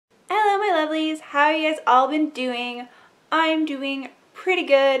Headleys. How you guys all been doing? I'm doing pretty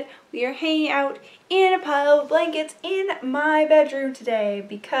good. We are hanging out in a pile of blankets in my bedroom today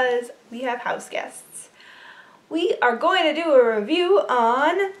because we have house guests. We are going to do a review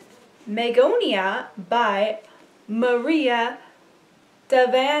on Magonia by Dahvana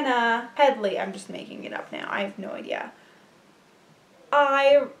Headley. I'm just making it up now. I have no idea.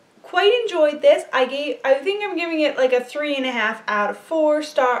 I quite enjoyed this. I think I'm giving it like a 3.5 out of 4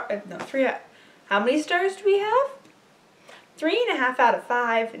 star. No, 3. How many stars do we have? 3.5 out of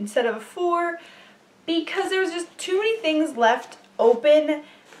 5 instead of a 4 because there was just too many things left open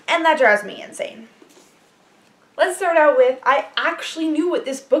and that drives me insane. Let's start out with, I actually knew what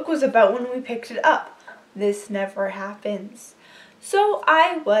this book was about when we picked it up. This never happens. So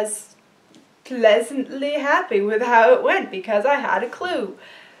I was pleasantly happy with how it went because I had a clue.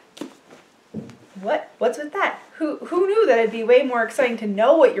 What's with that? Who knew that it'd be way more exciting to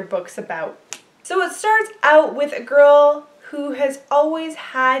know what your book's about? So it starts out with a girl who has always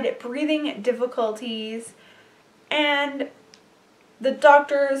had breathing difficulties and the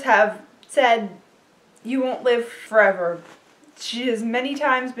doctors have said you won't live forever. She has many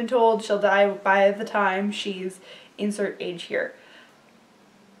times been told she'll die by the time she's insert age here.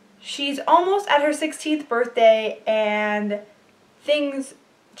 She's almost at her 16th birthday and things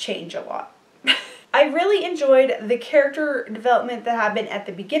change a lot. I really enjoyed the character development that happened at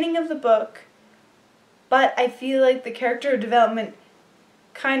the beginning of the book, but I feel like the character development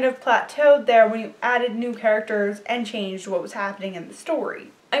kind of plateaued there when you added new characters and changed what was happening in the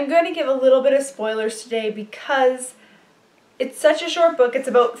story. I'm going to give a little bit of spoilers today because it's such a short book. It's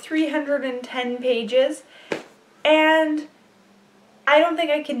about 310 pages, and I don't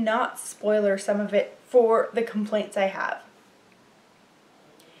think I can not spoiler some of it for the complaints I have.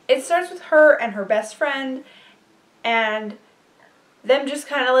 It starts with her and her best friend and them just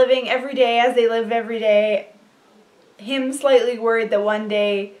kind of living every day as they live every day. Him slightly worried that one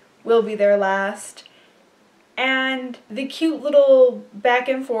day will be their last. And the cute little back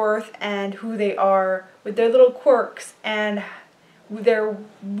and forth and who they are with their little quirks and their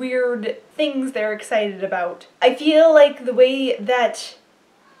weird things they're excited about. I feel like the way that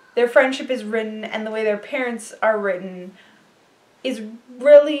their friendship is written and the way their parents are written is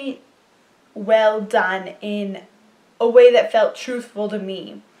really well done in a way that felt truthful to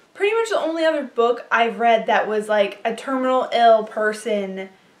me. Pretty much the only other book I've read that was like a terminal ill person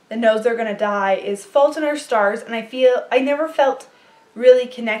that knows they're gonna die is Fault in Our Stars, and I never felt really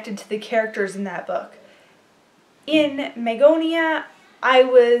connected to the characters in that book. In Magonia, I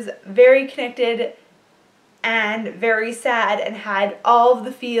was very connected and very sad and had all of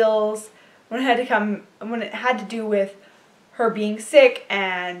the feels when it had to do with her being sick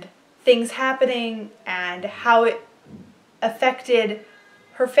and things happening and how it affected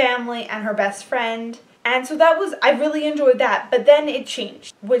her family and her best friend. And so I really enjoyed that, but then it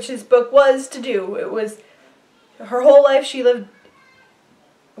changed, which this book was to do. It was her whole life she lived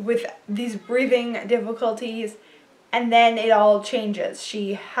with these breathing difficulties, and then it all changes.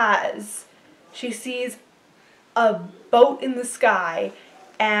 She sees a boat in the sky,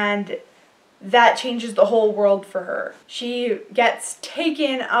 and that changes the whole world for her. She gets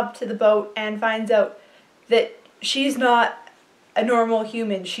taken up to the boat and finds out that she's not a normal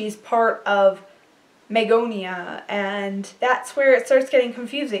human. She's part of Magonia, and that's where it starts getting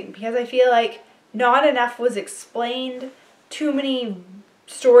confusing because I feel like not enough was explained, too many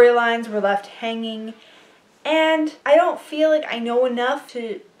storylines were left hanging, and I don't feel like I know enough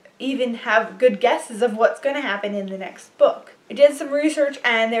to even have good guesses of what's going to happen in the next book. I did some research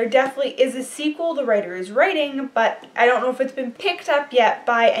and there definitely is a sequel the writer is writing, but I don't know if it's been picked up yet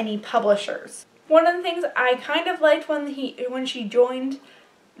by any publishers. One of the things I kind of liked when she joined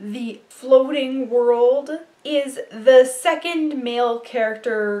the floating world is the second male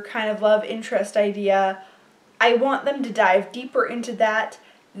character kind of love interest idea. I want them to dive deeper into that.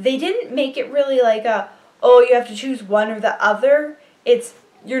 They didn't make it really like oh, you have to choose one or the other. It's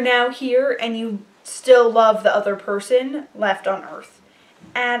you're now here and you still love the other person left on Earth.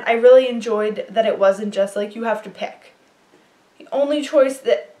 And I really enjoyed that it wasn't just like you have to pick. The only choice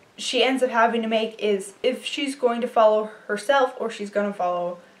that she ends up having to make is if she's going to follow herself or she's going to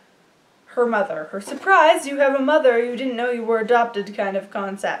follow her mother. Her surprise, you have a mother you didn't know you were adopted kind of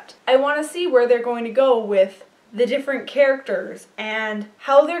concept. I want to see where they're going to go with the different characters and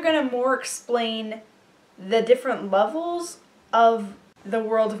how they're going to more explain the different levels of the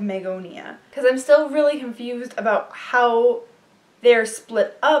world of Magonia. Because I'm still really confused about how they're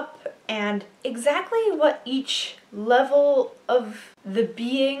split up and exactly what each level of the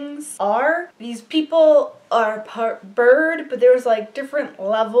beings are. These people are part bird, but there's like different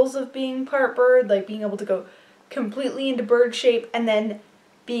levels of being part bird, like being able to go completely into bird shape and then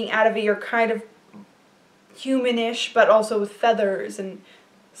being out of it you're kind of humanish but also with feathers and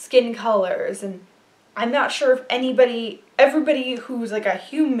skin colors. And I'm not sure if everybody who's like a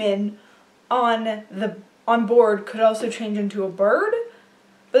human on board could also change into a bird.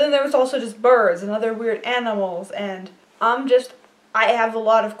 But then there was also just birds and other weird animals, and I have a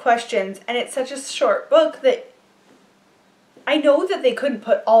lot of questions, and it's such a short book that I know that they couldn't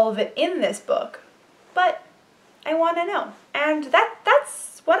put all of it in this book, but I want to know. And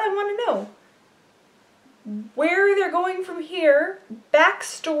that's what I want to know. Where they're going from here,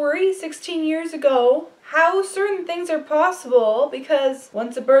 backstory 16 years ago, how certain things are possible, because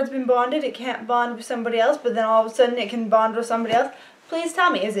once a bird's been bonded, it can't bond with somebody else, but then all of a sudden it can bond with somebody else. Please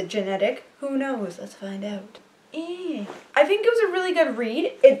tell me, is it genetic? Who knows? Let's find out. I think it was a really good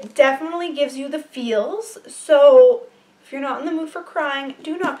read. It definitely gives you the feels, so if you're not in the mood for crying,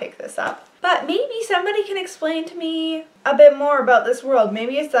 do not pick this up. But maybe somebody can explain to me a bit more about this world.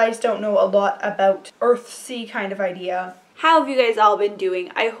 Maybe I just don't know a lot about Earthsea kind of idea. How have you guys all been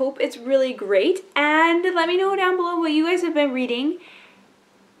doing? I hope it's really great, and let me know down below what you guys have been reading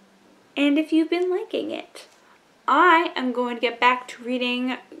and if you've been liking it. I am going to get back to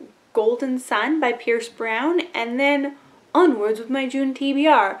reading Golden Sun by Pierce Brown and then onwards with my June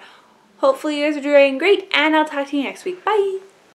TBR. Hopefully you guys are doing great, and I'll talk to you next week. Bye!